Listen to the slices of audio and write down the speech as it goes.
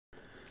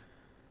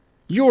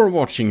You're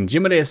watching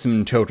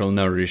Gmodism Total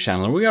Nerdy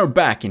channel. We are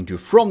back into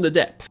From the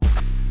Depth,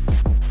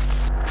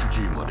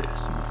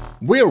 Gmodism,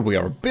 where we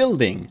are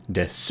building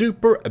the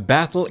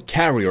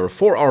Super-Battlecarrier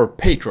for our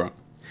patron,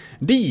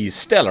 the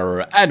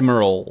stellar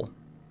Admiral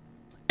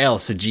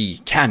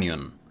LCG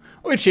Canyon,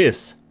 which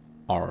is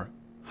our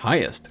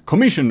highest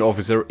commissioned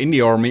officer in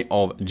the army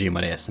of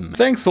Gmodism.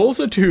 Thanks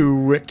also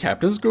to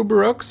Captain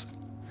Scooberux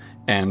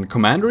and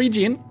Commander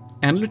Eugene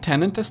and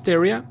Lieutenant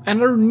Asteria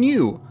and our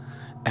new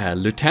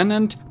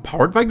Lieutenant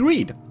powered by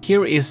greed.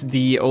 Here is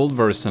the old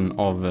version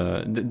of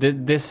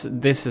this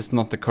is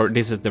not the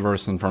this is the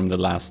version from the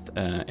last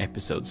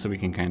episode, so we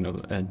can kind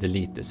of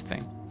delete this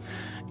thing.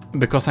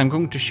 Because I'm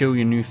going to show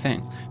you a new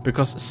thing.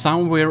 Because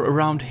somewhere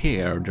around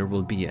here there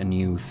will be a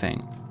new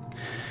thing.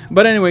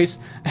 But anyways,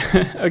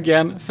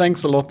 again,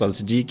 thanks a lot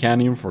LCG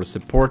Canyon for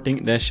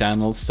supporting the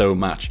channel so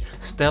much.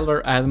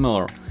 Stellar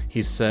Admiral,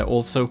 he's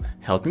also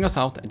helping us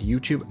out at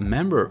YouTube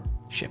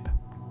membership.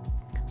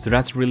 So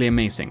that's really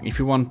amazing. If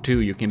you want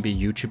to, you can be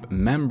YouTube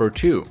member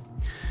too.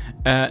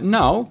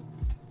 Now,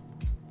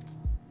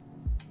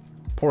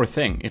 poor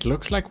thing, it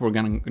looks like we're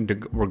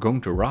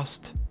going to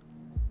rust.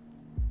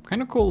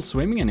 Kind of cool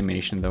swimming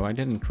animation though, I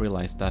didn't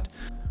realize that.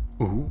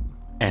 Ooh,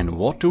 and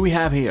what do we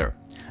have here?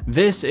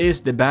 This is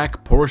the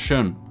back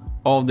portion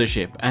of the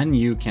ship, and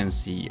you can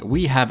see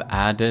we have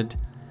added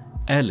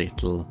a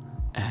little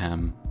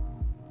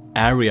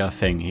area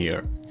thing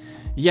here.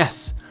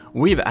 Yes,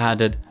 we've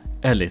added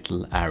a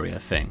little area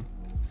thing.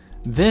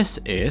 This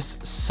is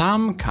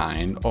some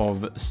kind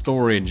of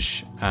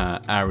storage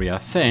area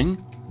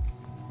thing,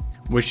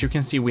 which you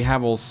can see we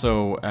have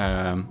also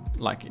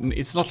like,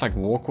 it's not like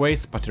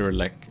walkways, but they're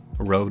like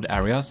road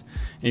areas.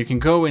 And you can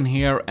go in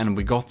here, and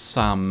we got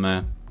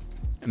some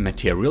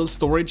material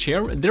storage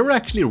here. They're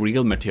actually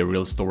real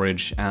material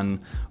storage, and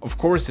of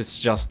course it's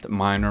just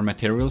minor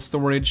material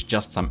storage,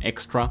 just some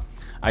extra.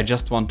 I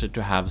just wanted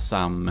to have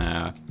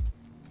some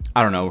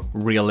I don't know,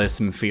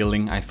 realism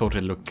feeling. I thought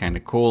it looked kind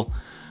of cool.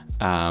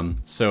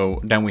 So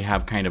then we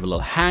have kind of a little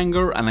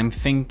hangar, and I'm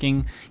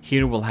thinking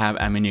here we'll have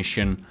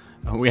ammunition.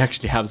 We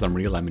actually have some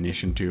real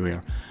ammunition too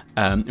here.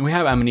 We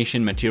have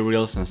ammunition,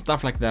 materials and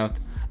stuff like that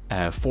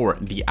for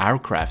the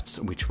aircrafts,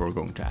 which we're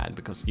going to add,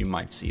 because you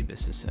might see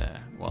this is a,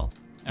 well,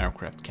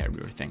 aircraft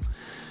carrier thing.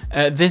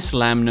 This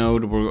lamp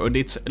node,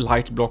 it's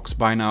light blocks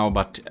by now,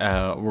 but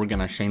we're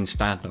gonna change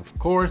that, of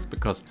course,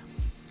 because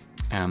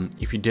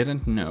if you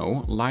didn't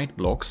know, light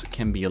blocks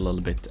can be a little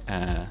bit,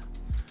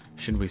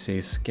 should we say,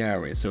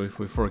 scary. So if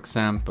we, for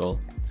example,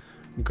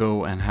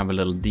 go and have a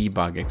little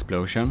debug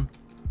explosion,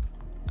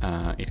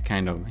 it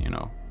kind of, you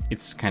know,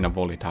 it's kind of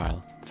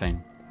volatile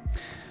thing.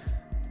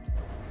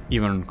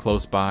 Even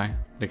close by,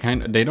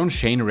 they don't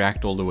chain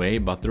react all the way,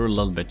 but they're a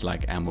little bit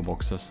like ammo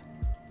boxes,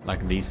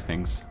 like these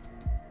things.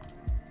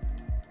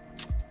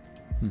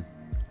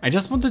 I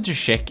just wanted to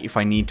check if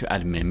I need to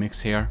add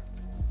mimics here.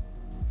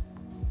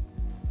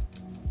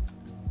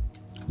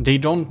 They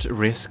don't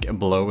risk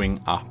blowing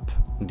up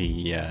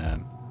the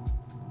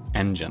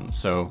engine,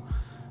 so,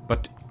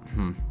 but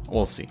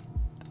we'll see.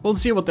 We'll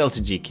see what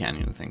LCG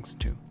Canyon thinks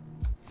too.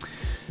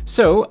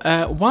 So,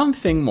 one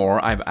thing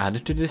more I've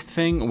added to this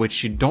thing,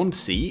 which you don't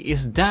see,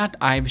 is that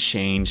I've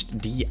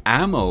changed the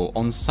ammo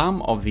on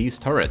some of these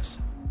turrets.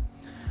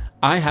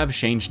 I have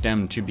changed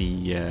them to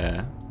be,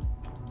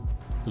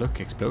 look,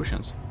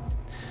 explosions.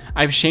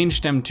 I've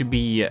changed them to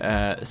be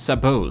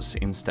sabots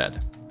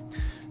instead.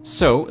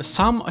 So,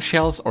 some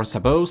shells are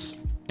sabots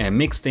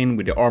mixed in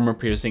with the armor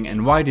piercing,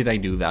 and why did I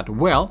do that?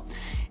 Well,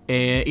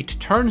 it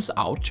turns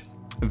out,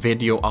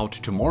 video out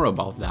tomorrow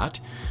about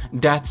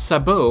that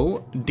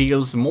sabot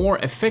deals more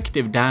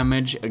effective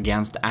damage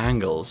against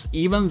angles.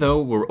 Even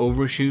though we're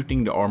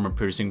overshooting the armor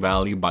piercing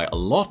value by a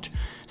lot,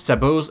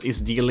 sabot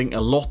is dealing a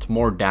lot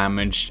more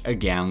damage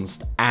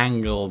against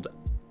angled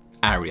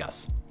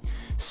areas.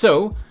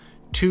 So,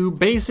 to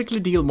basically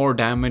deal more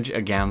damage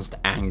against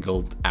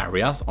angled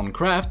areas on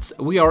crafts,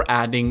 we are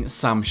adding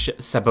some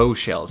sabot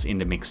shells in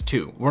the mix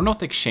too. We're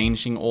not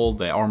exchanging all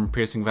the armor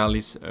piercing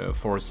values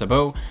for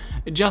sabot,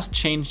 just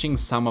changing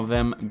some of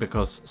them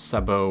because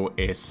sabot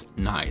is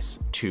nice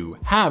to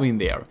have in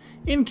there,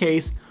 in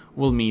case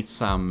we'll meet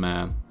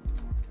some,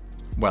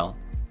 well,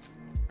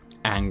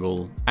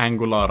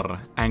 angular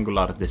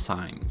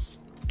designs.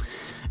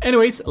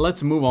 Anyways,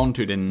 let's move on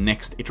to the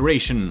next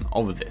iteration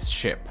of this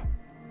ship.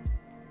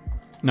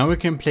 Now we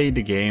can play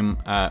the game,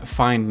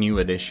 find new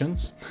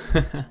additions.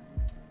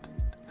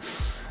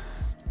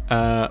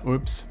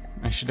 Whoops,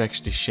 I should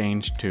actually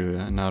change to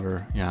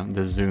another, yeah,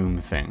 the zoom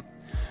thing.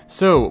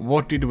 So,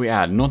 what did we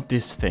add? Not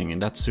this thing,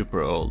 that's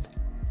super old.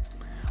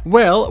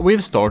 Well,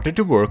 we've started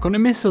to work on a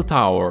missile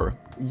tower.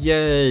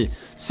 Yay!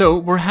 So,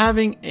 we're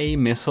having a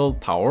missile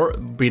tower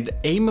with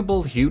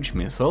aimable huge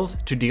missiles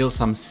to deal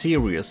some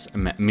serious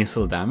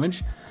missile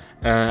damage.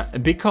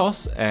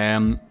 Because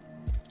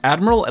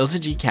Admiral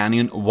LCG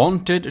Canyon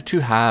wanted to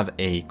have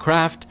a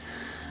craft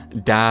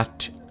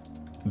that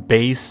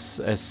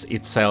bases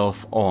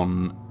itself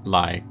on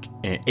like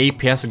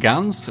APS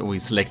guns. We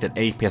selected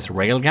APS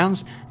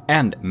railguns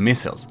and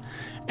missiles.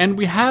 And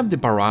we have the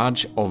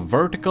barrage of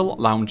vertical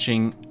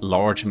launching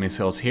large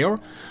missiles here,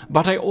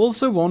 but I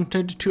also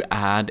wanted to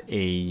add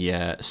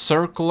a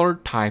circular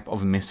type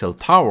of missile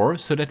tower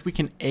so that we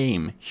can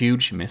aim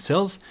huge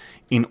missiles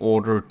in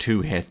order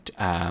to hit,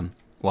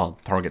 well,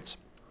 targets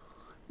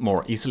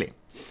more easily.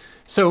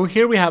 So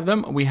here we have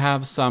them. We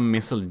have some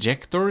missile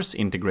ejectors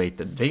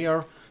integrated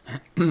there.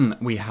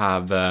 we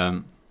have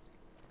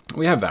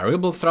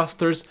variable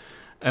thrusters.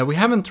 We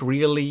haven't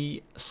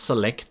really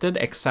selected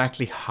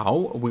exactly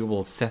how we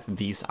will set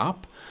these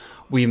up.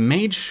 We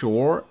made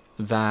sure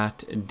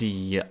that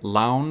the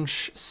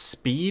launch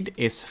speed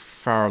is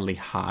fairly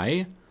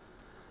high.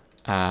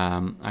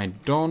 I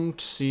don't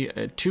see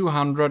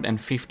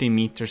 250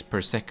 meters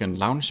per second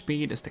launch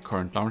speed is the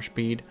current launch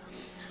speed.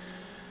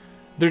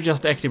 They're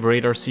just active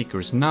radar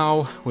seekers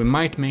now. We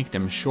might make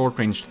them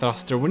short-range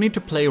thruster. We need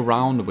to play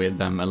around with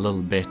them a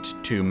little bit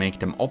to make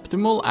them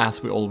optimal,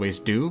 as we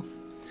always do.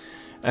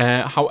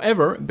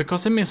 However,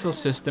 because a missile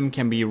system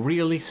can be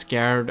really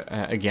scared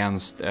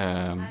against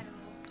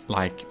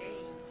like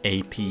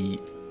AP,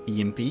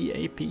 EMP,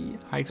 AP,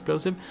 high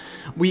explosive,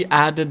 we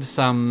added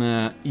some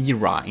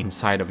ERA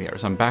inside of here,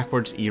 some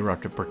backwards ERA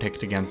to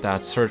protect against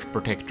that, surge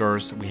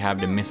protectors. We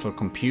have the missile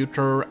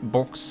computer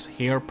box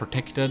here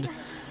protected,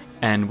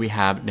 and we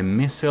have the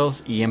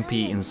missiles EMP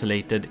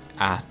insulated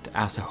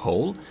as a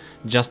whole,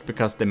 just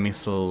because the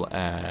missile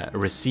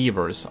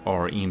receivers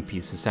are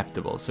EMP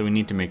susceptible. So we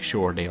need to make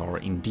sure they are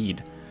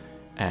indeed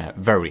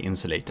very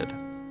insulated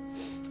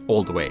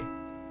all the way.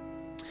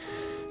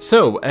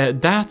 So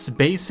that's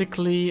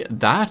basically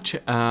that.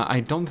 I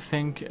don't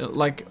think,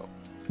 like,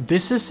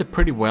 this is a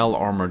pretty well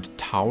armored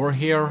tower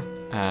here.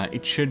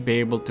 It should be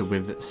able to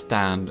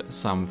withstand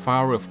some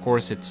fire. Of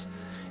course,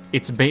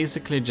 it's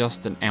basically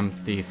just an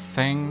empty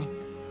thing,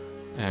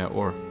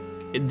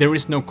 there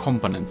is no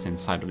components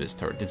inside of this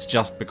turret. It's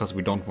just because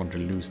we don't want to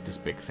lose this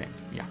big thing.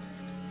 Yeah.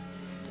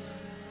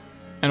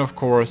 And of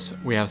course,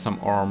 we have some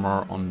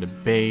armor on the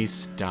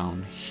base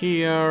down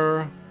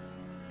here,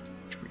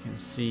 which we can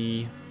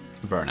see.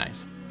 Very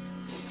nice.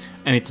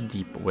 And it's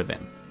deep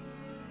within.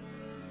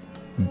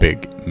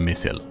 Big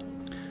missile.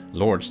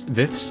 Lords,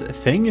 this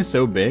thing is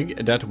so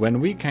big that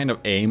when we kind of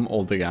aim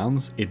all the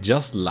guns, it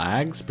just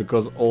lags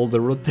because all the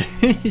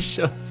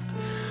rotations.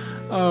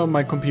 Oh,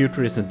 my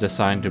computer isn't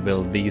designed to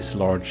build these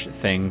large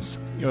things.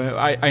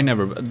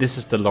 This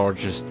is the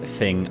largest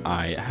thing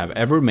I have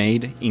ever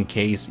made, in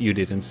case you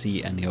didn't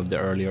see any of the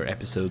earlier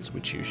episodes,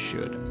 which you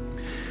should.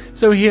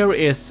 So here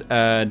is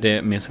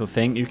the missile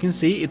thing. You can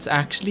see it's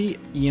actually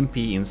EMP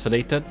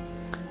insulated.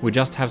 We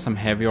just have some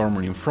heavy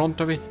armor in front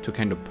of it to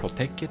kind of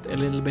protect it a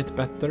little bit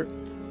better.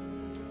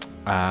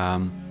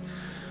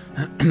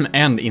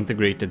 And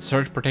integrated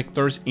surge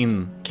protectors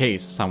in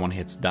case someone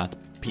hits that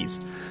piece.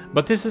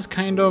 But this is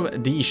kind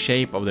of the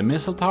shape of the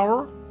missile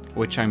tower,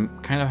 which I'm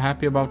kind of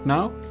happy about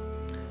now.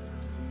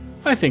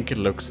 I think it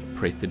looks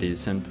pretty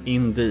decent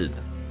indeed.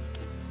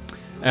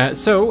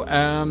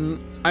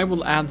 I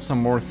will add some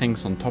more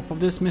things on top of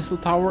this missile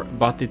tower,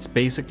 but it's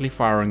basically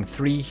firing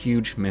 3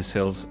 huge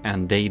missiles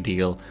and they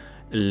deal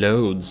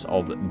loads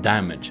of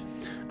damage.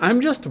 I'm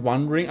just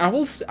wondering, I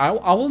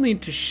will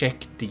need to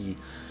check the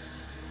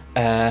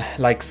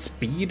like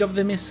speed of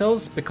the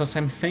missiles, because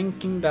I'm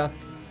thinking that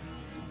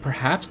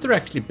perhaps they're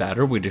actually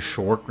better with a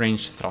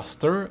short-range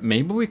thruster.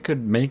 Maybe we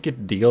could make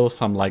it deal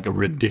some like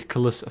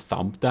ridiculous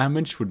thump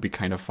damage, would be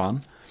kind of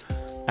fun.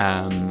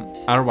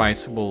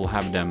 Otherwise we'll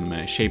have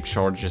them shape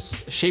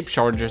charges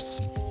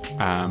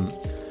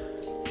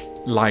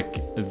like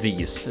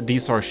these.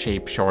 These are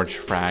shape charge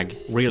frag,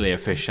 really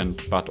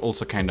efficient, but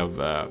also kind of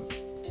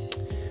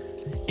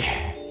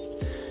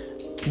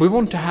we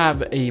want to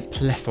have a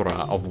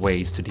plethora of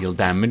ways to deal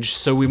damage,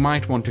 so we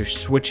might want to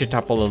switch it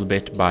up a little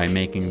bit by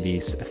making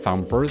these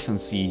thumpers and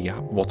see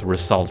what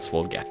results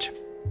we'll get.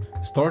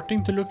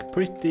 Starting to look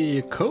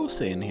pretty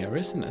cozy in here,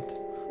 isn't it?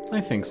 I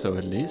think so,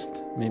 at least.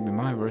 Maybe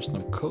my version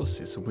of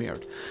cozy is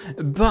weird.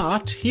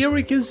 But here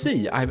we can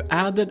see I've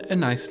added a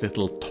nice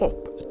little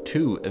top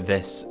to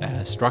this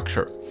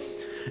structure.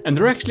 And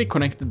they're actually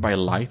connected by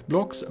light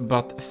blocks,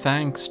 but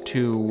thanks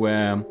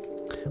to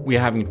we're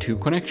having 2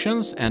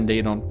 connections and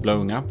they don't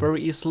blowing up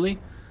very easily,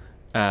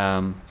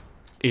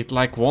 it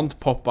like won't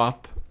pop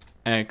up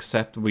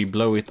except we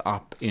blow it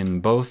up in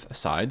both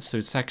sides, so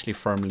it's actually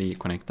firmly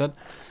connected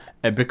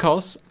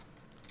because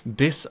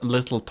this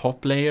little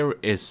top layer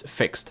is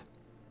fixed.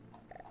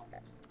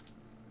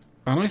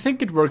 And I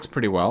think it works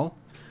pretty well.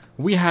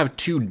 We have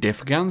 2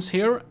 diff guns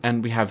here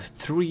and we have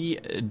 3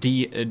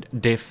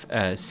 diff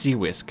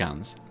series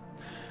guns,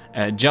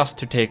 just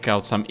to take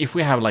out some, if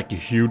we have like a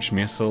huge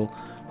missile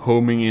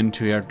homing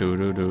into here,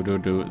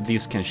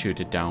 these can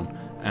shoot it down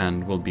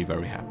and we'll be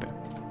very happy.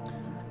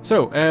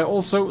 So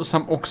also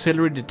some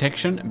auxiliary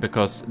detection,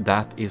 because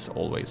that is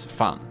always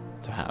fun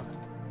to have.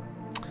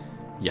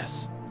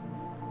 Yes.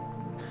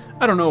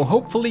 I don't know,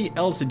 hopefully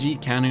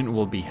LCG Canyon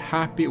will be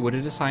happy with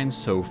the design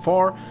so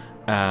far.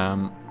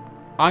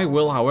 I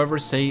will, however,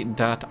 say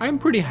that I'm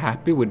pretty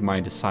happy with my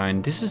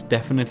design. This is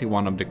definitely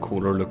one of the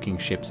cooler looking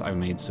ships I've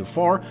made so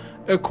far,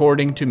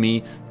 according to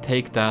me.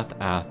 Take that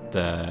at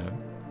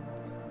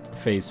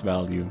face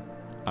value.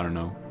 I don't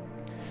know.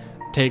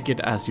 Take it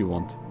as you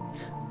want.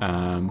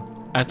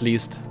 At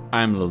least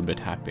I'm a little bit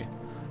happy.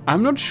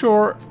 I'm not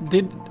sure,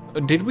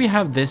 did we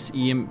have this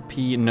EMP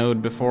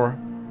node before?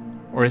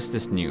 Or is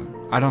this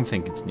new? I don't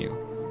think it's new,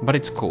 but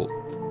it's cool.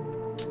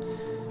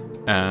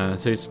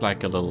 So it's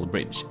like a little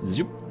bridge.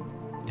 Zoop.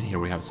 And here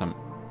we have some,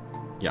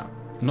 yeah,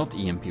 not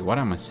EMP, what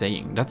am I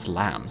saying? That's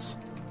lambs.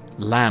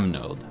 Lamb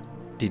node.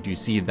 Did you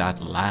see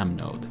that lamb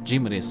node?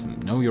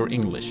 Gmodism, know your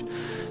English.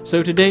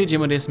 So today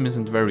Gmodism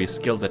isn't very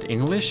skilled at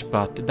English,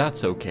 but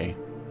that's okay.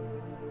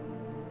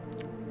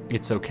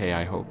 It's okay,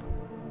 I hope.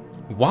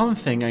 One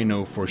thing I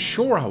know for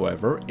sure,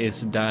 however,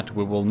 is that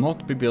we will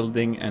not be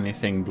building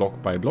anything block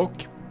by block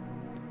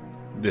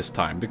this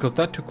time, because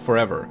that took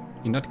forever.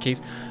 In that case,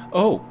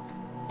 oh,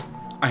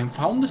 I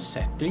found a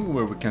setting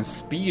where we can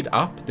speed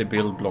up the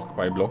build block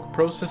by block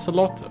process a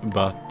lot,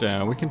 but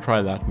we can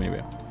try that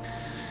maybe.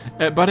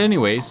 But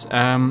anyways,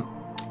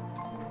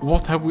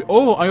 what have we...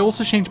 Oh, I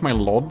also changed my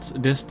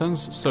LOD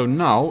distance, so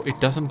now it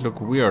doesn't look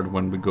weird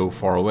when we go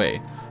far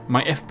away.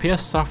 My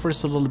FPS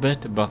suffers a little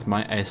bit, but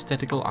my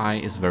aesthetical eye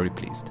is very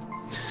pleased.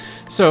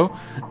 So,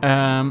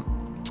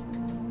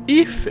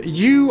 if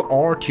you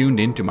are tuned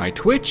into my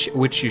Twitch,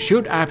 which you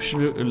should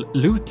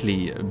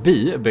absolutely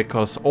be,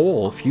 because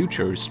all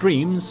future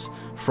streams,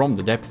 from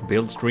the depth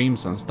build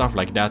streams and stuff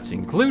like that's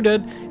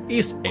included,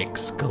 is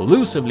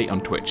exclusively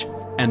on Twitch.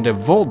 And the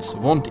VODs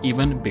won't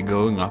even be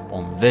going up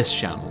on this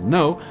channel.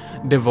 No,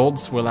 the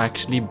VODs will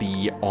actually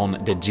be on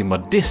the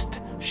Gmodist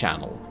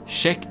channel.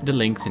 Check the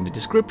links in the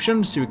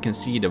description so you can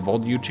see the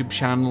VOD YouTube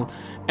channel,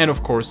 and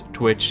of course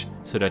Twitch,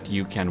 so that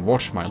you can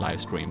watch my live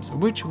streams,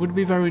 which would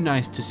be very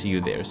nice to see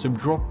you there. So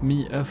drop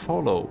me a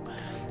follow,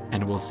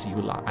 and we'll see you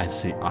live.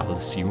 I'll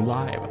see you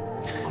live.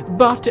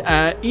 But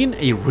in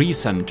a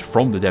recent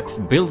From the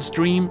Depth build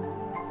stream,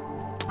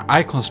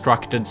 I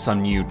constructed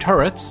some new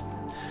turrets,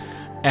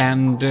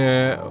 and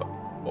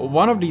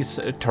one of these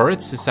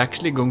turrets is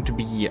actually going to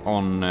be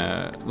on,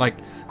 like,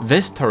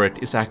 this turret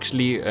is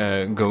actually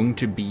going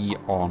to be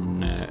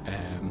on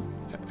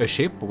a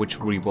ship which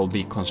we will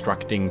be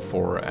constructing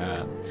for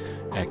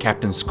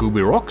Captain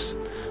Scooby Rocks,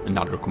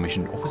 another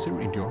commissioned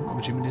officer in the arm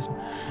of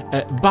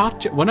Gmodism.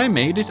 But when I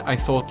made it, I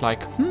thought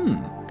like,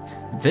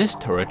 this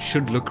turret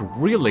should look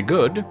really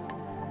good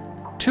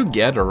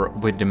together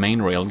with the main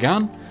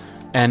railgun,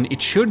 and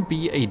it should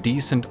be a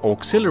decent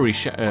auxiliary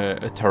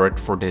turret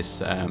for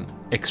this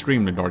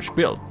extremely large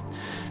build.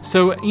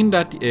 So in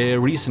that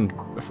recent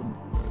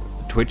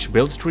Twitch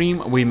build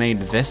stream, we made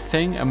this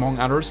thing, among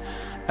others,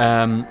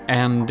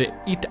 and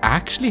it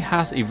actually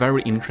has a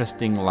very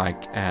interesting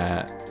like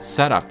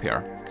setup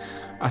here.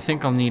 I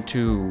think I'll need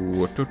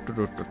to...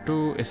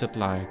 Is it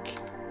like...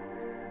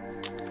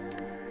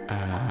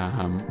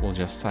 we'll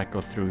just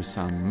cycle through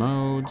some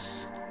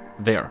modes.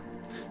 There.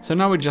 So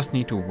now we just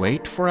need to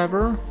wait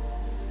forever.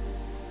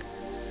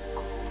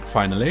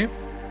 Finally,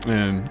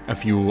 a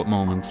few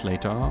moments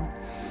later,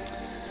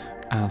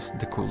 as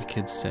the cool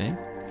kids say.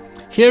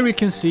 Here you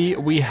can see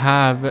we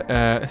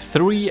have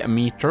 3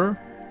 meter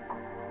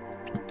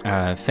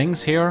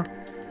things here.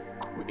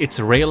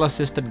 It's rail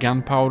assisted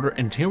gunpowder,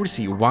 and here we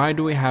see why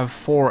do we have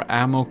 4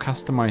 ammo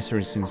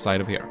customizers inside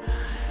of here.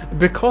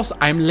 Because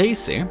I'm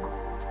lazy,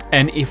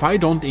 and if I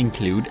don't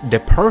include the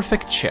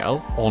perfect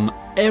shell on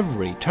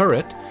every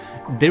turret,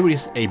 there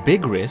is a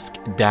big risk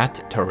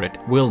that turret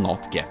will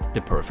not get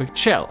the perfect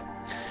shell.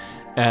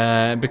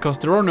 Because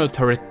there are no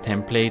turret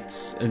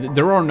templates,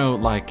 there are no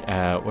like,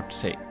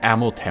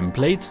 ammo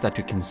templates that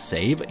you can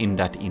save in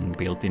that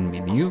built-in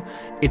menu.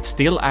 It's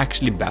still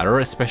actually better,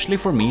 especially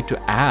for me,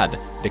 to add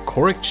the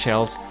correct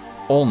shells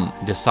on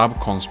the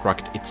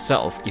sub-construct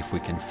itself if we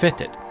can fit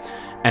it.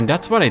 And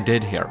that's what I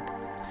did here.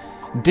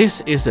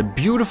 This is a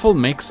beautiful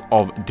mix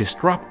of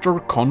disruptor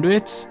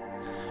conduits,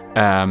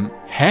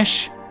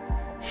 hash,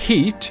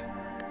 heat,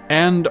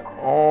 and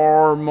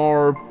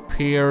armor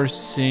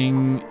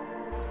piercing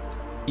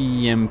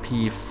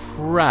EMP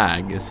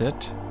frag, is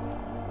it?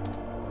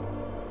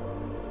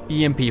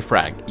 EMP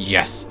frag,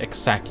 yes,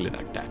 exactly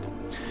like that.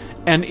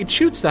 And it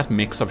shoots that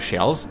mix of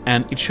shells,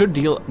 and it should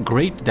deal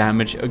great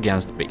damage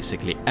against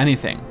basically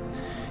anything.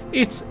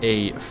 It's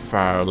a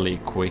fairly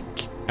quick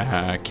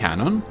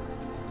cannon.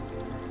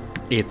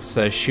 It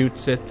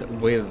shoots it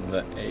with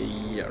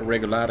a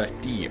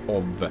regularity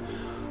of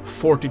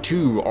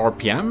 42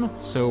 RPM,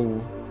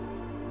 so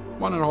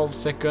 1.5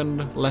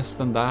 seconds, less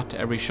than that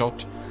every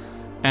shot.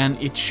 And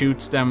it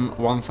shoots them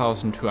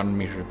 1,200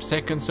 meters per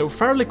second, so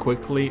fairly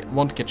quickly,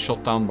 won't get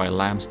shot down by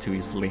lambs too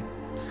easily.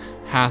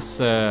 Has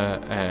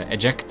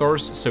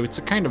ejectors, so it's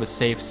a kind of a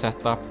safe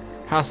setup.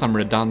 Has some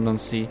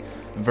redundancy,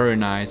 very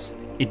nice.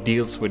 It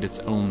deals with its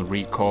own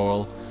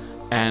recoil,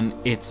 and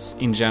it's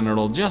in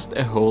general just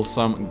a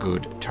wholesome,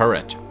 good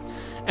turret.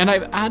 And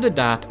I've added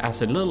that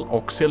as a little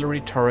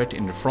auxiliary turret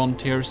in the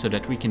front here so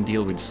that we can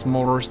deal with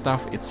smaller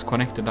stuff. It's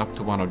connected up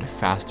to one of the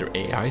faster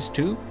AIs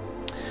too.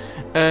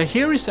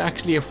 Here is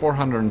actually a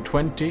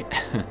 420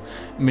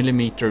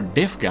 millimeter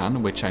diff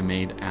gun, which I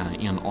made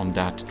on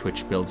that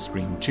Twitch build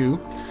stream too.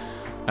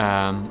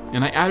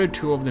 And I added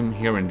 2 of them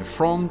here in the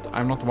front.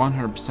 I'm not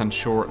 100%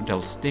 sure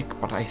they'll stick,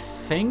 but I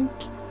think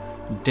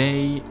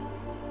they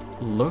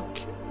look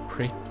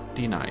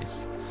pretty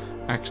nice.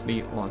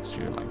 Actually, let's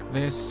do it like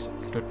this.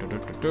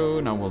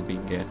 Now we'll be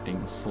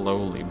getting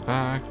slowly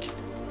back.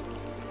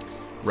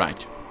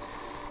 Right.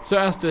 So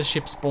as the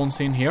ship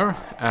spawns in here,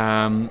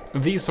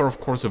 these are of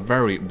course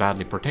very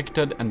badly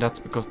protected, and that's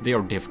because they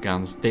are diff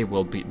guns.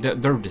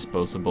 They're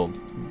disposable.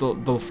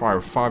 They'll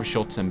fire 5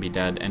 shots and be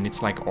dead, and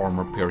it's like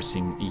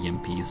armor-piercing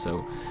EMP,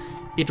 so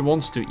it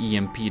wants to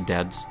EMP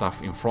dead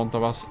stuff in front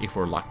of us if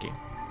we're lucky.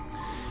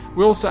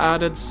 We also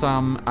added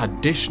some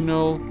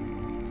additional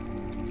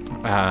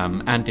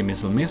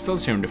anti-missile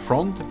missiles here in the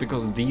front,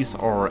 because these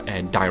are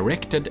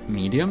directed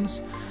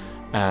mediums.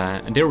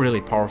 And they're really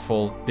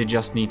powerful. They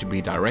just need to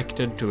be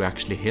directed to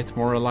actually hit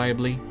more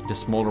reliably. The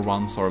smaller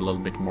ones are a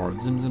little bit more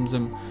zim zim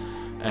zim,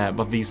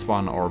 but these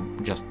one are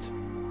just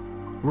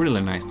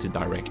really nice to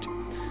direct.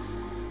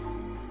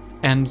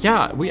 And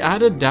yeah, we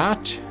added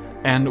that.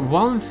 And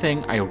one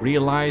thing I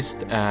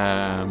realized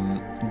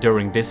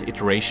during this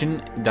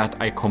iteration that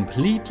I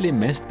completely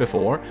missed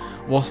before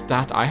was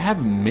that I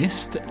have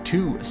missed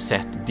to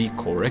set the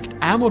correct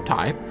ammo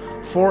type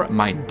for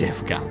my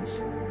diff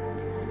guns.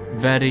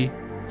 Very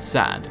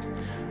sad.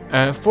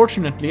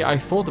 Fortunately, I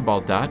thought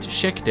about that,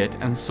 checked it,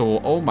 and saw,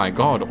 oh my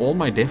god, all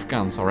my diff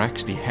guns are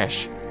actually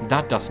HESH.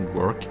 That doesn't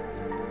work.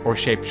 Or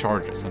shape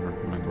charges, I don't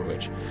remember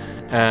which.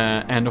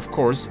 And of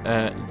course,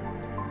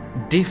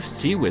 diff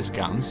CWIS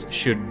guns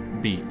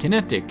should be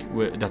kinetic.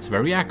 That's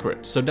very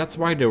accurate. So that's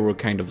why they were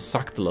kind of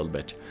sucked a little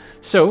bit.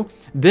 So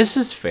this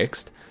is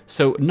fixed.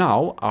 So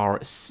now our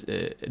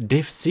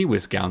diff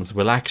CWIS guns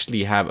will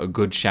actually have a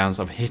good chance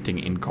of hitting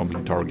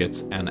incoming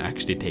targets and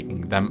actually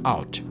taking them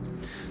out.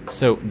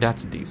 So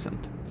that's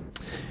decent.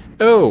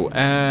 Oh,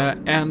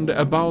 and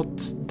about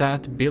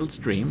that build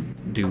stream,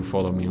 do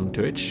follow me on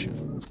Twitch.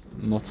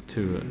 Not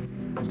to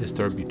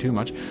disturb you too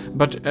much,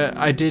 but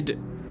I did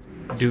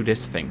do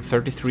this thing,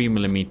 33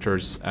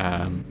 millimeters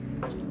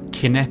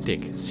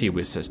kinetic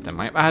CWIS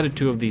system. I've added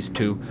 2 of these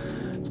too,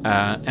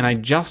 and I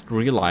just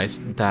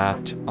realized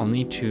that I'll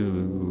need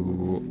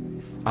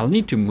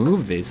to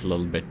move these a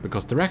little bit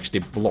because they're actually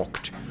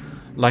blocked.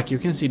 Like you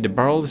can see, the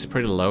barrel is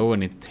pretty low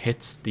and it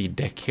hits the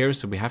deck here,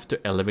 so we have to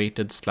elevate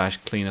it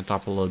 / clean it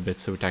up a little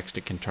bit so it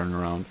actually can turn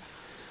around.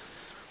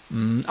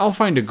 I'll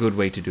find a good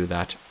way to do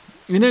that.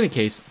 In any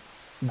case,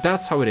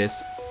 that's how it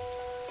is.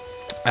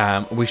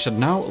 We should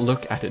now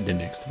look at the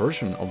next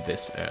version of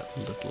this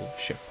little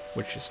ship,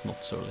 which is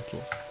not so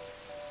little.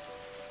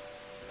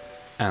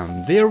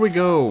 And there we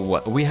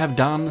go. We have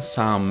done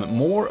some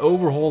more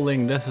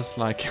overhauling. This is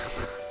like...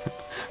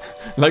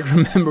 like,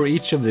 remember,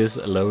 each of these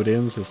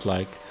load-ins is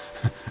like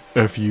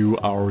a few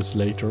hours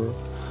later.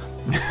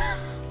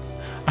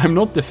 I'm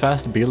not the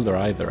fast builder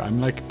either.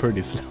 I'm like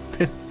pretty slow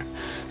builder.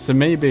 So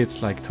maybe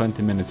it's like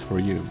 20 minutes for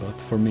you, but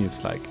for me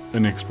it's like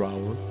an extra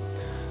hour.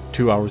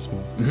 2 hours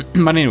more.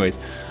 But anyways,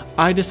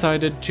 I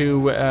decided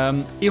to,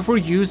 if we're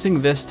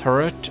using this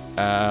turret,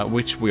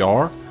 which we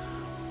are,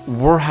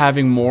 we're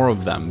having more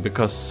of them,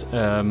 because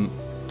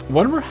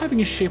when we're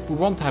having a ship, we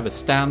want to have a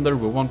standard,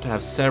 we want to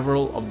have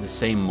several of the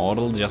same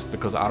model, just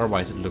because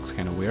otherwise it looks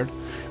kind of weird.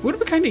 It would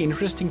be kind of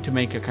interesting to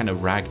make a kind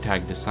of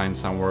ragtag design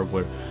somewhere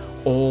where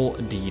all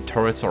the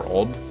turrets are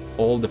odd,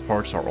 all the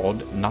parts are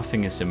odd,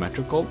 nothing is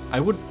symmetrical. I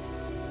would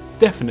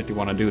definitely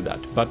want to do that,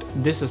 but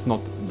this is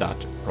not that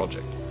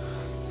project.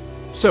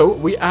 So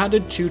we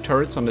added 2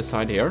 turrets on the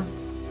side here,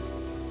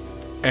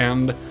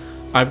 and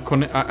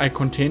I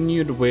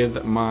continued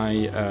with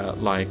my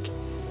like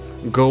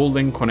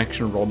golden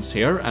connection rods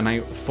here, and I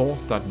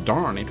thought that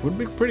darn, it would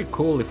be pretty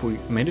cool if we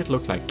made it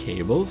look like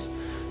cables.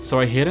 So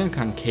I hid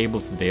some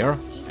cables there,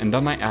 and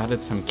then I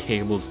added some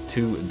cables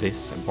to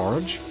this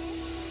barge.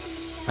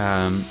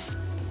 And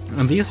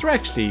these are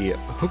actually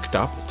hooked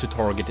up to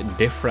target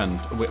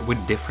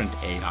with different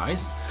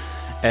AIs.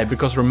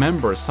 Because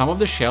remember, some of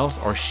the shells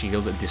are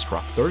shield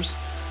disruptors,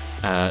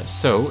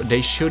 so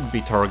they should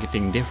be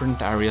targeting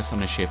different areas on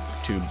the ship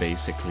to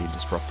basically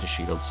disrupt the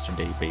shields, to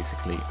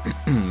basically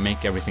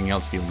make everything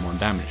else deal more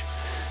damage.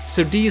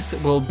 So these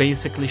will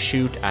basically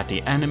shoot at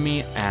the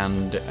enemy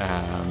and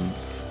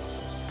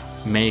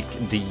make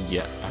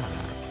the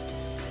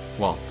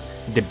well,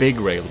 the big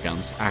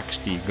railguns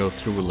actually go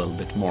through a little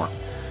bit more.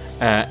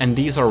 And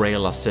these are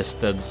rail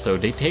assisted, so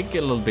they take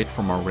a little bit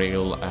from our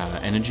rail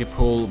energy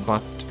pool,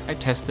 but I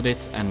tested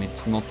it and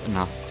it's not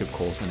enough to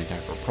cause any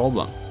type of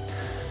problem.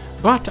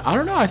 But I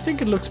don't know, I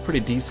think it looks pretty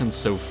decent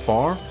so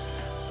far.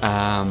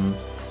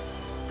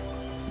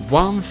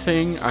 One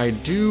thing I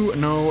do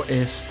know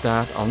is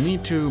that I'll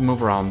need to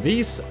move around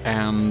these,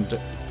 and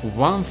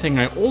one thing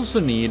I also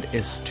need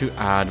is to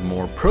add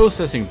more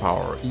processing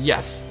power.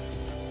 Yes!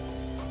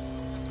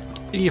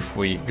 If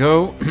we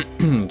go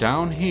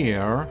down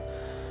here,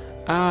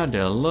 add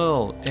a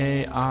little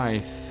AI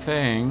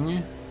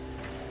thing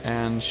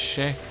and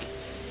check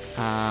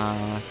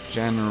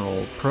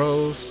General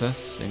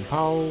processing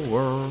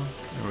power.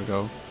 There we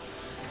go.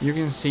 You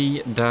can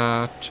see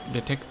that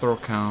detector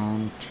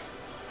count,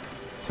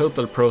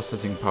 total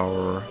processing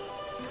power.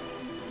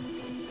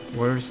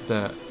 Where's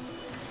the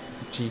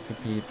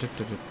GPP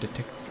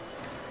detector?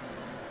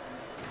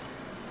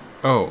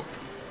 Oh,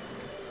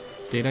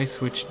 did I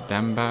switch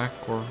them back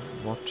or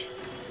what?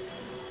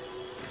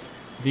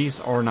 These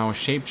are now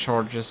shape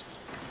charges,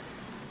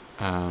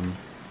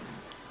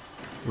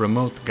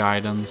 remote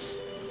guidance,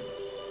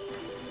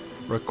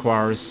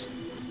 requires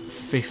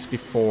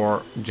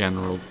 54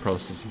 general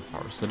processing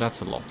power, so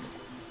that's a lot.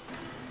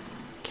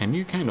 Can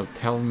you kind of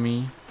tell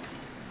me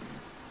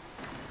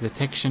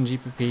detection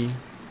GPP?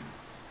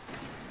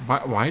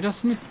 Why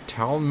doesn't it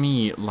tell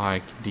me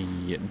like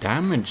the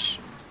damage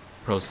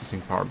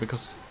processing power?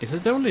 Because is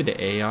it only the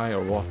AI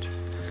or what?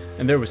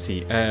 And there we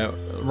see,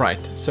 right,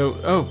 so,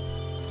 oh,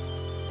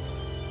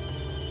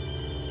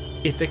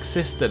 it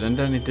existed and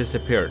then it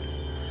disappeared.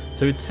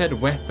 So it said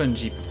weapon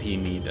GPP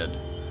needed.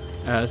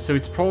 So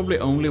it's probably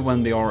only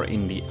when they are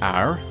in the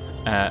air,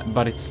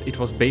 but it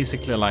was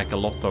basically like a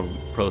lot of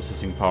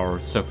processing power.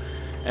 So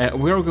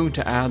we are going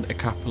to add a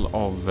couple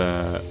of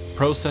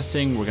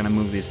processing. We're gonna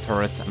move these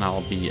turrets and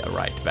I'll be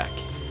right back.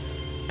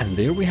 And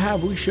there we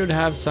should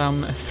have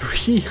some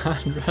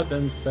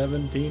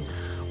 317.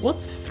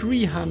 What's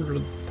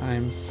 300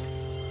 times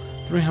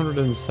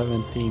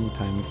 317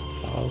 times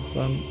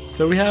 1000?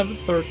 So we have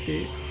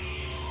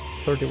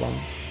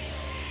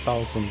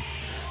 31,000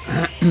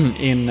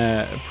 in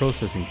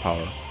processing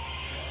power.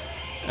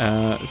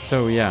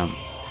 So yeah,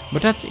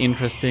 but that's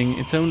interesting.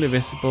 It's only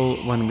visible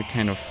when we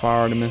kind of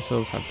fire the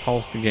missiles. I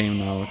paused the game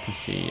now. You can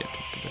see it.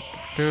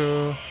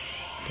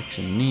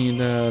 Detection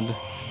needed.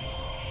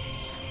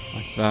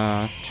 Like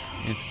that.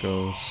 It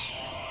goes.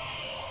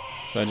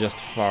 So I just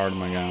fired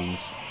my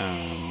guns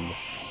and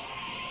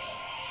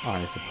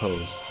I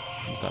suppose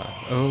that.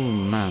 Oh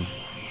man.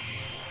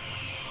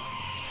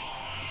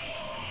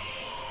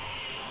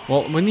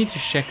 Well, we need to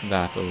check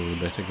that a little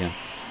bit again.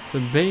 So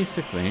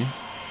basically,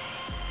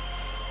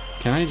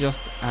 can I just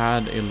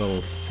add a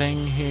little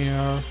thing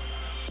here?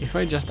 If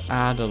I just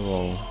add a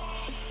little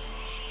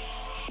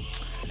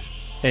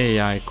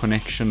AI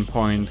connection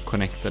point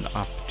connected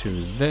up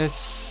to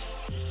this,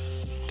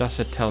 does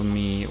it tell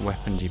me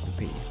weapon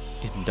GPP?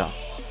 It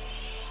does.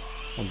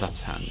 Well,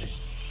 that's handy.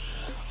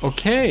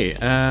 Okay,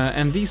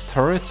 and these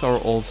turrets are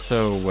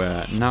also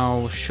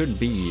now should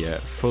be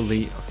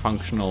fully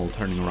functional,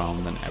 turning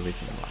around and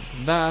everything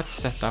like that,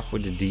 set up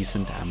with a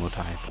decent ammo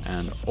type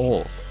and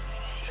all.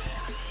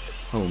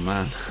 Oh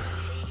man.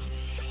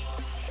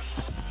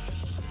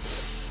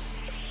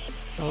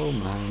 Oh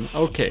man.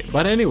 Okay,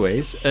 but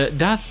anyways,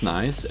 that's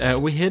nice.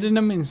 We hidden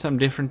them in some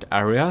different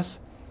areas.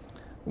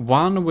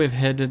 One we've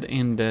hidden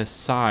in the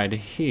side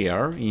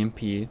here,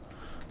 EMP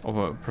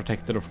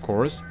protected of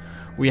course.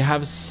 We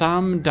have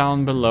some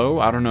down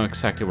below. I don't know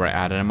exactly where I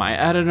added them. I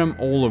added them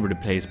all over the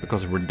place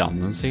because of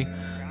redundancy.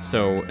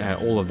 So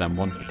all of them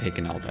won't be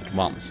taken out at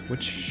once,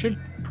 which should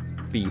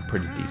be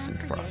pretty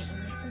decent for us.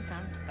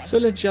 So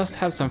let's just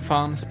have some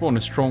fun, spawn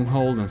a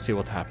stronghold and see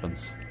what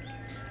happens.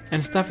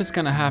 And stuff is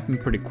gonna happen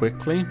pretty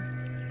quickly.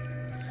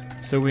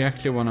 So we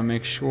actually want to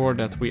make sure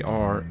that we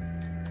are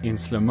in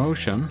slow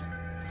motion,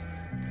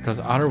 because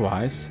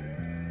otherwise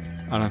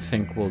I don't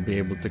think we'll be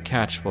able to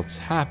catch what's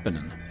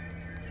happening.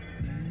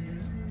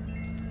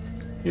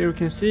 Here you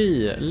can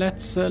see,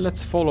 let's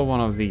follow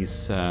one of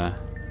these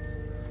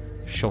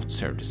shots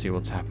here to see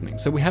what's happening.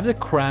 So we have the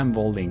cram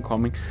vault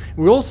incoming.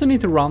 We also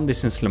need to run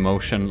this in slow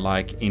motion,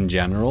 like in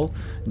general,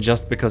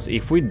 just because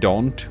if we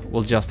don't,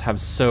 we'll just have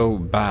so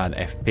bad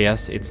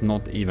FPS, it's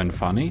not even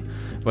funny.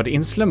 But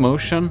in slow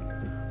motion,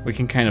 we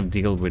can kind of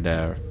deal with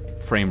their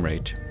frame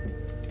rate.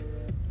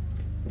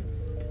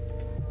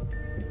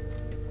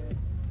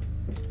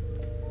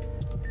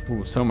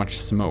 Ooh, so much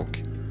smoke.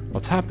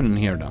 What's happening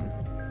here then?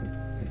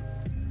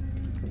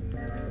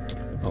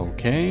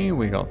 Okay,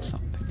 we got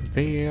something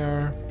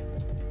there.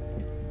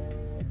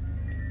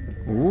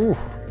 Ooh.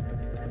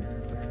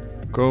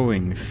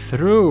 Going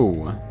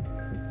through.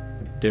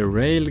 The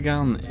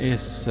railgun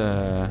is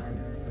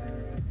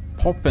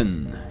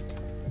popping.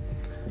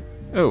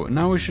 Oh,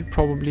 now we should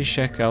probably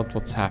check out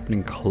what's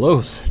happening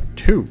close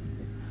to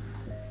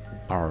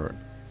our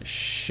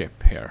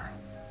ship here.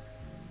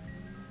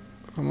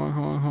 Come on,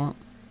 come on, come on.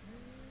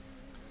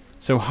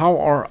 So how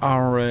are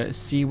our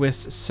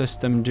CWIS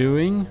system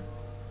doing?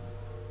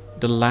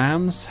 The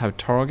lambs have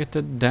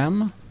targeted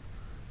them.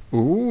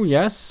 Ooh,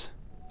 yes.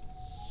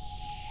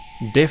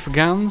 Diff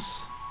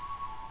guns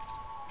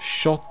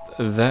shot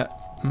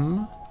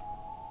them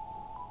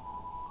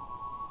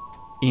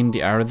in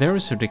the air there,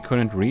 so they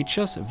couldn't reach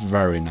us.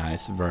 Very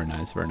nice, very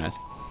nice, very nice.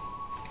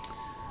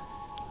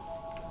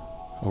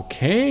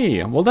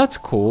 Okay, well that's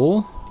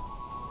cool.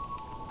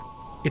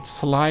 It's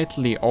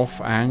slightly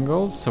off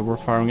angle, so we're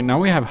firing. Now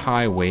we have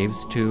high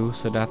waves too,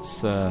 so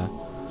that's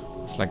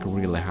it's like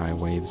really high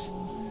waves.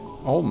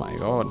 Oh my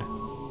god.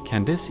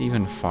 Can this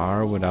even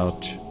fire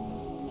without...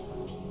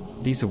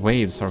 These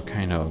waves are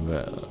kind of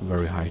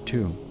very high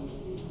too.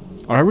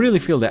 I really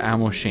feel the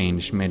ammo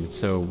change made it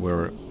so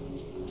we're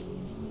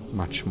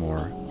much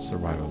more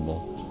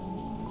survivable.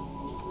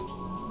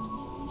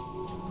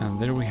 And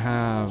there we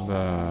have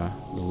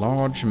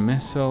large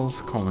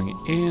missiles coming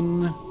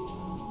in.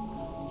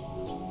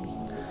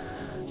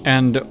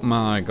 And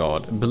my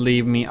god,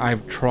 believe me,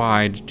 I've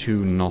tried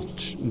to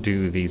not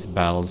do these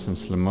battles in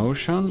slow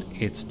motion.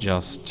 It's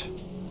just...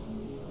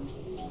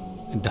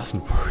 it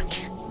doesn't work.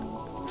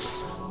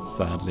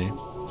 Sadly.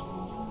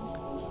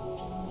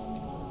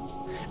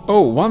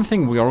 Oh, one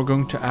thing we are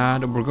going to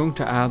add, we're going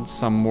to add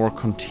some more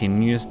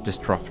continuous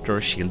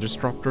disruptor, shield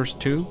disruptors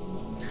too.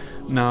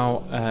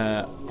 Now,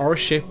 our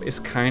ship is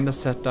kind of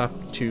set up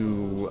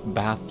to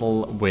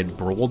battle with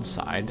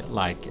broadside,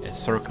 like a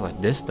circle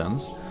at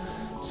distance.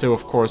 So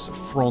of course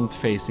front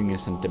facing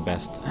isn't the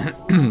best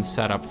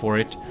setup for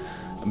it,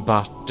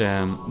 but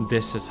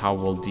this is how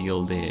we'll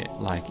deal the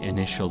like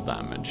initial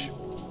damage.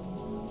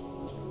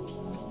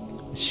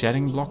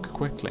 Shedding block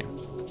quickly.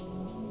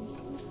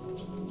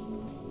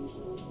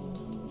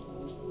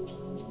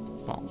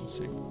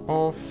 Bouncing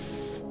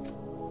off.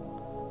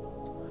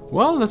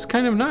 Well, that's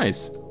kind of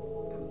nice.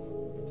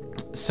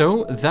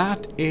 So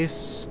that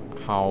is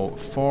how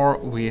far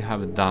we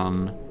have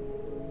done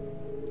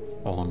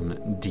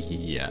on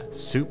the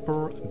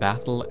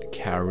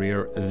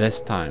Super-Battlecarrier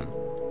this time.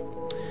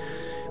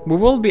 We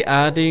will be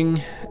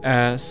adding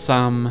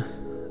some,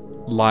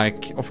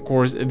 like, of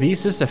course,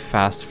 this is a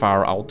fast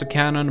fire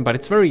autocannon, but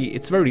it's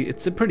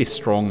a pretty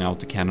strong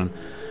autocannon.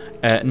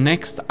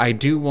 Next, I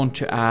do want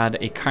to add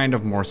a kind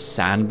of more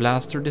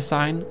sandblaster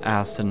design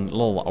as a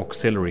little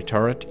auxiliary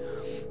turret.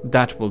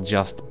 That will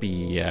just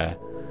be a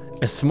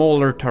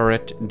smaller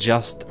turret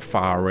just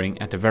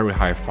firing at a very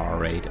high fire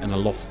rate and a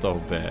lot of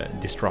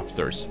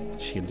disruptors,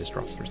 shield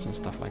disruptors and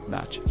stuff like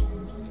that.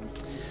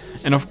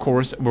 And of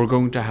course we're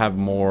going to have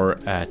more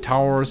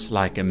towers,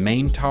 like a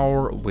main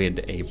tower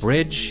with a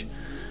bridge.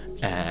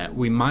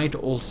 We might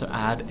also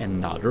add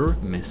another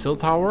missile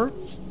tower,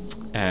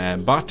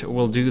 but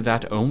we'll do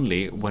that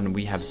only when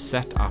we have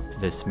set up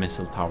this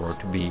missile tower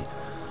to be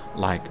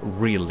like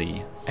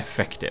really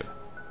effective.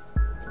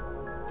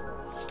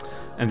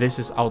 And this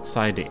is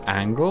outside the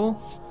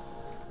angle.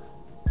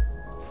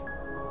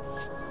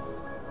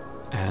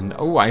 And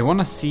oh, I want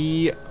to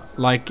see,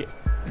 like,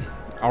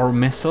 our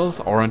missiles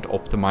aren't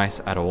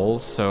optimized at all,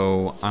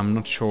 so I'm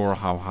not sure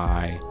how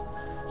high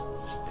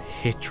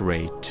hit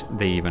rate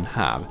they even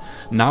have.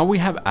 Now we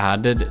have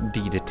added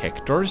the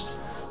detectors.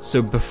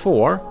 So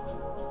before...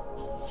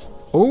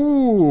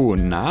 oh,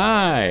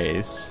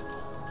 nice!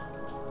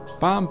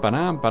 Bam,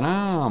 ba-dam,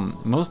 ba-dam.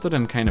 Most of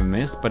them kind of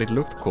missed, but it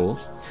looked cool.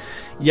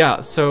 Yeah,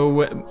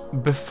 so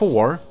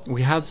before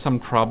we had some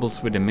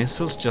troubles with the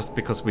missiles just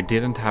because we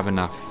didn't have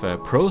enough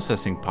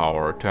processing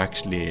power to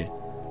actually,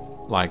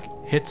 like,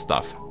 hit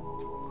stuff.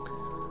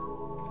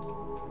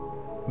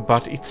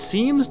 But it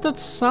seems that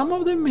some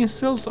of the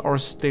missiles are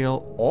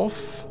still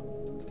off.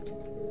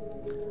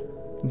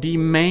 The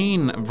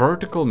main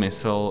vertical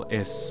missile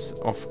is,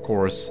 of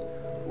course,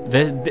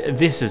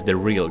 this is the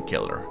real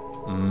killer.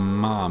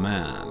 My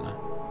man.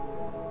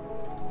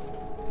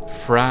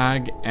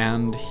 Frag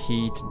and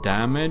heat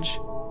damage.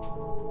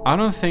 I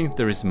don't think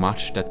there is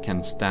much that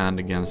can stand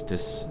against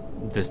this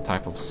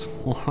type of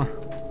swarm.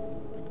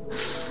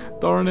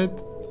 Darn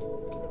it.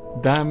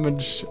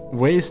 Damage.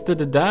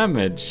 Wasted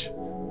damage.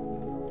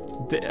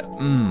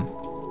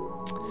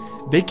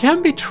 They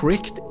can be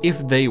tricked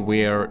if they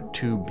were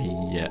to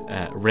be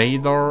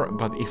radar,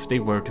 but if they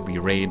were to be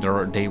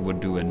radar, they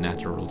would do a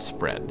natural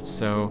spread.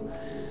 So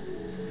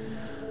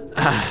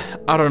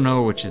I don't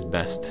know which is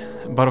best.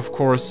 But of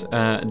course,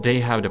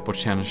 they have the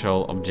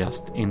potential of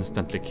just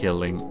instantly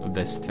killing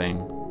this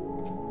thing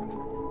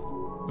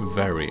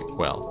very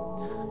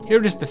well.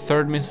 Here is the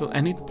third missile,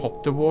 and it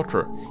popped the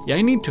water. Yeah,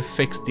 I need to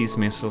fix these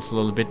missiles a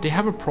little bit. They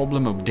have a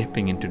problem of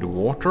dipping into the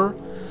water.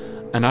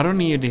 And I don't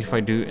need if I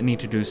need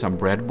to do some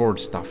breadboard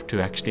stuff to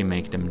actually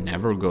make them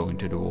never go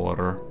into the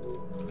water.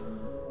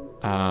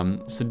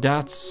 So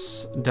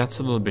that's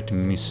a little bit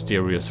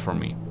mysterious for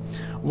me.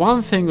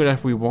 One thing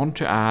that we want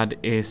to add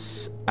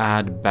is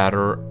add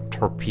better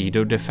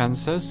torpedo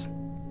defenses.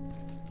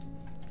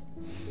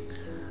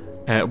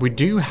 We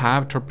do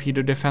have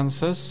torpedo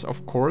defenses,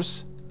 of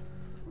course.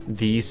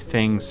 These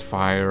things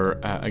fire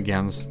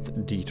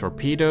against the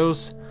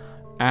torpedoes,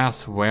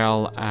 as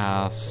well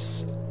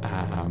as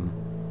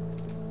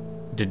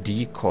the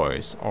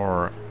decoys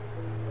are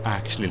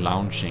actually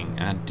launching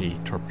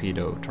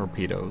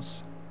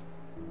anti-torpedoes,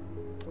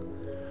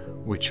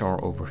 which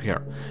are over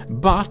here.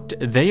 But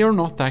they are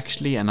not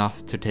actually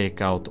enough to take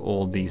out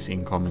all these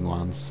incoming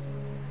ones,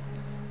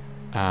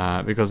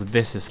 because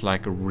this is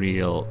like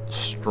real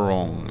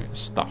strong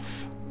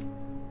stuff.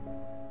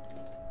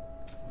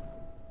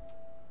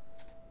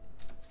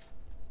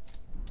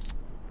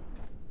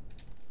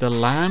 The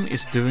lamb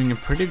is doing a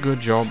pretty good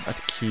job at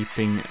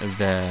keeping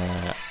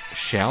the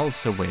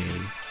shells away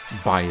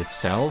by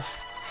itself,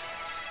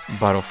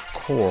 but of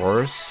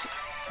course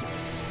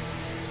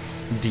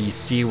the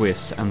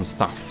Seawiz and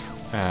stuff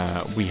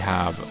we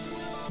have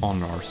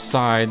on our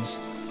sides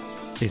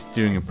is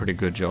doing a pretty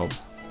good job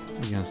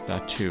against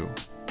that too.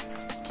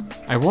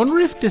 I wonder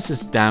if this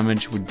is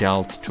damage we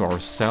dealt to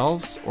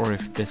ourselves or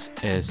if this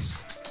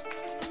is...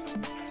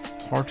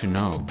 hard to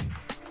know.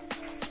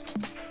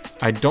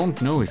 I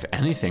don't know if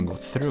anything got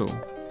through.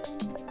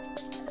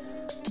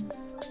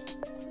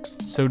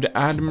 So the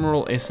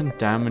Admiral isn't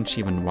damaged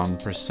even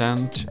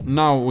 1%.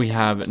 Now we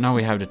have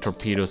the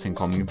torpedoes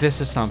incoming.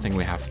 This is something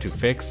we have to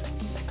fix.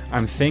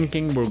 I'm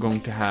thinking we're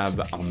going to have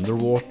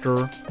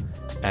underwater,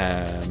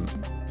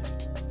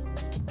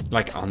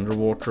 like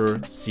underwater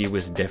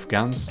Seawiz def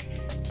guns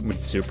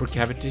with super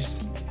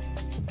cavities,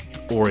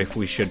 or if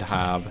we should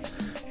have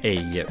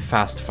a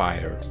fast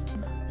fire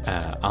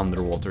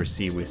underwater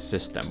Seawiz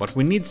system. But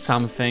we need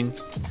something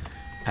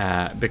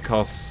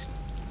because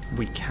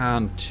we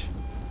can't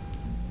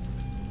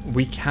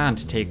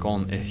take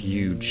on a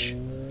huge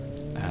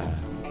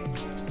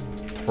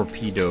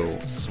torpedo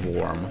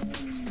swarm.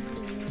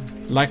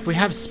 Like, we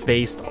have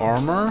spaced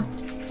armor,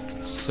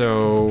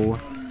 so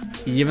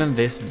even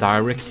this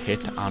direct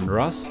hit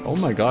under us, oh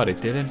my god, it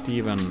didn't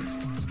even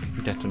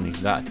detonate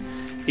that.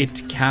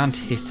 It can't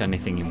hit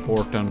anything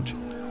important,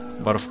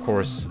 but of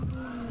course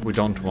we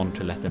don't want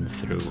to let them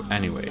through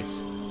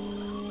anyways.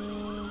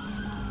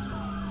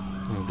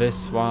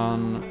 This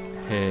one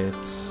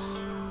hits...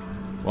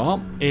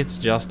 well, it's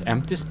just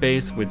empty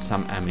space with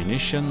some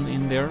ammunition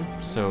in there,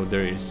 so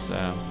there's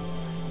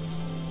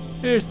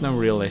no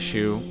real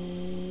issue.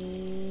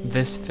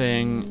 This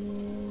thing...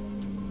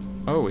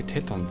 oh, it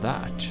hit on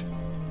that.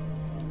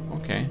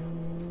 Okay.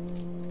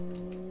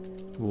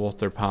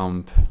 Water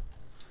pump.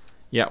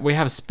 Yeah, we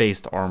have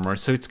spaced armor,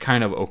 so it's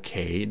kind of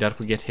okay that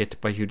we get hit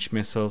by huge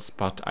missiles,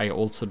 but I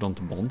also don't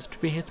want to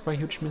be hit by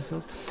huge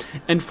missiles.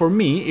 And for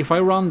me, if I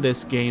run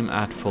this game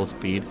at full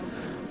speed,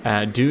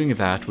 doing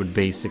that would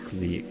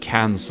basically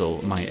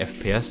cancel my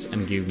FPS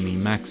and give me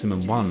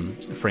maximum 1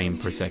 frame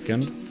per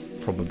second,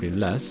 probably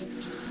less.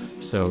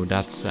 So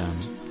that's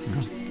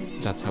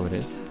how it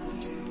is.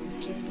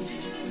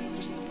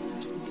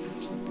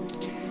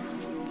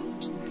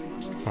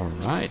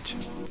 Alright.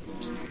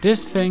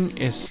 This thing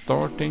is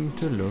starting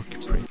to look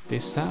pretty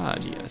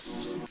sad,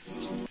 yes.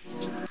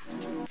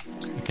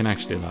 I can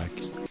actually like...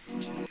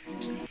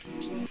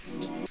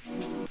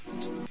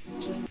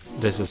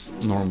 this is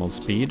normal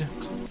speed.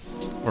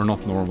 Or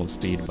not normal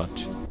speed, but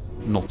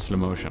not slow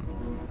motion.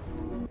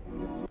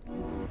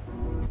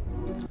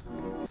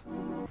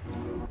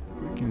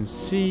 We can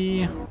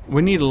see...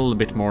 we need a little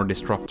bit more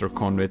disruptor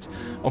conduits.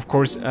 Of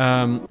course,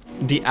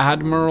 the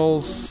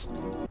Admiral's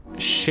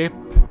ship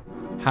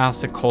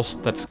has a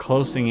cost that's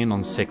closing in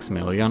on 6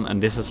 million,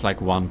 and this is like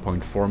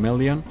 1.4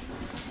 million.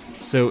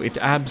 So it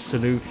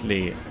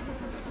absolutely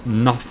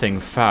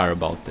nothing fair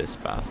about this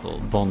battle.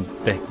 Don't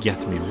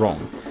get me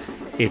wrong.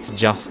 It's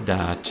just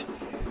that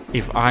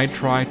if I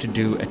try to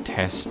do a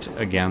test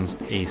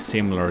against a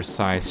similar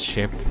size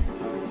ship,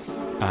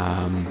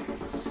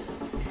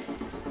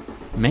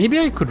 maybe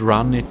I could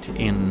run it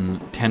in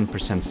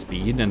 10%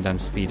 speed and then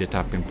speed it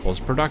up in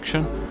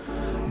post-production.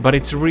 But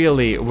it's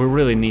really, we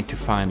really need to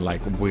find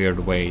like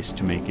weird ways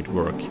to make it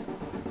work.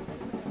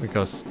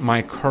 Because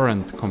my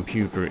current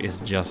computer is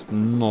just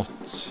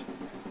not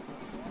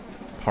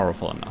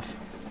powerful enough.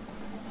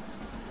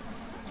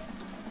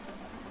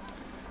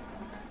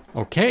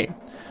 Okay.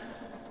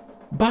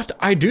 But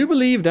I do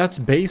believe that's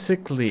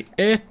basically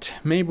it.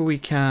 Maybe we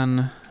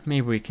can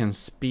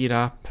speed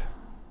up.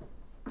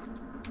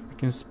 We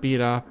can speed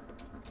up.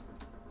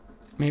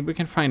 Maybe we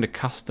can find a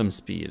custom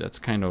speed that's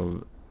kind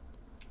of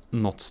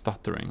not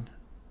stuttering.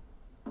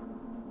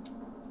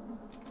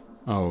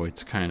 Oh,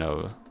 it's kind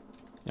of,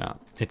 yeah,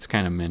 it's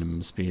kind of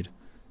minimum speed.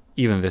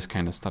 Even this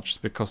kind of stutters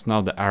because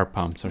now the air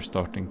pumps are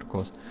starting to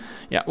cause.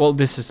 Yeah, well,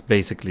 this is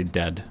basically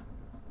dead.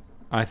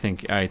 I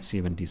think it's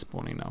even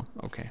despawning now.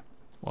 Okay,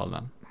 well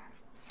then.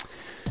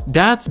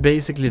 That's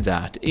basically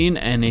that. In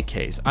any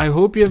case, I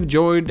hope you have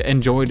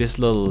enjoyed this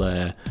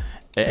little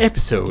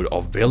episode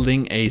of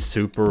building a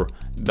super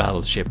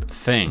battleship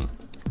thing.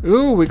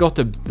 Ooh, we got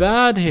a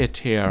bad hit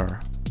here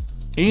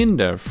in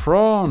the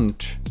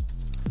front.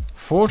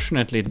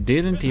 Fortunately, it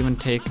didn't even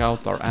take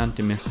out our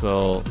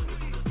anti-missile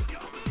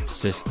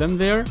system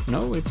there.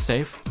 No, it's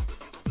safe.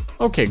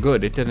 Okay,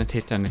 good. It didn't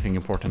hit anything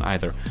important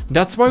either.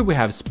 That's why we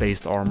have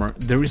spaced armor.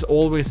 There is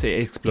always an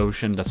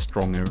explosion that's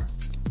stronger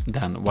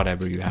than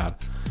whatever you have.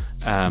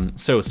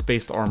 So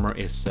spaced armor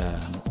is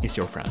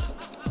your friend.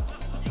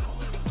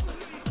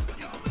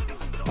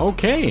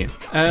 Okay,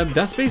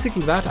 that's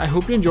basically that. I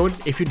hope you enjoyed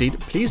it. If you did,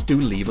 please do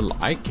leave a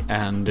like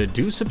and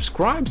do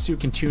subscribe so you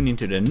can tune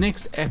into the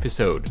next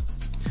episode.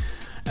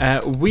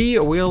 We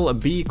will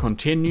be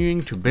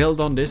continuing to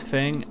build on this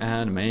thing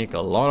and make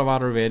a lot of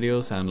other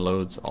videos and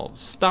loads of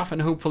stuff,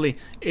 and hopefully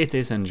it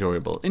is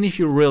enjoyable. And if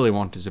you really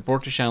want to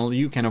support the channel,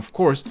 you can of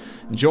course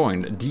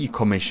join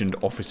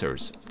Decommissioned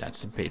Officers,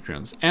 that's the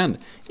Patreons. And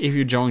if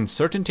you join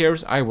certain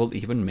tiers, I will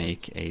even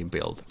make a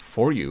build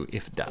for you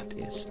if that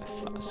is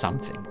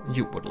something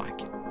you would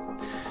like.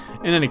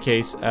 In any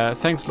case,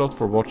 thanks a lot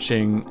for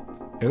watching.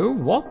 Oh,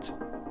 what?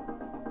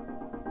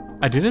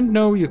 I didn't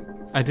know you...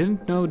 I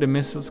didn't know the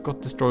missiles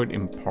got destroyed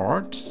in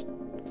parts.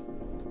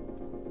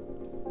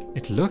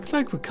 It looked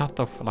like we cut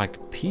off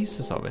like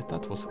pieces of it.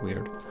 That was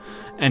weird.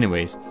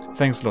 Anyways,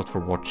 thanks a lot for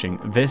watching.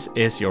 This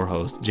is your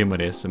host,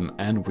 Gmodism,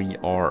 and we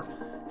are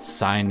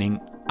signing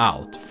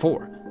out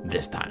for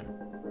this time.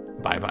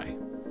 Bye bye.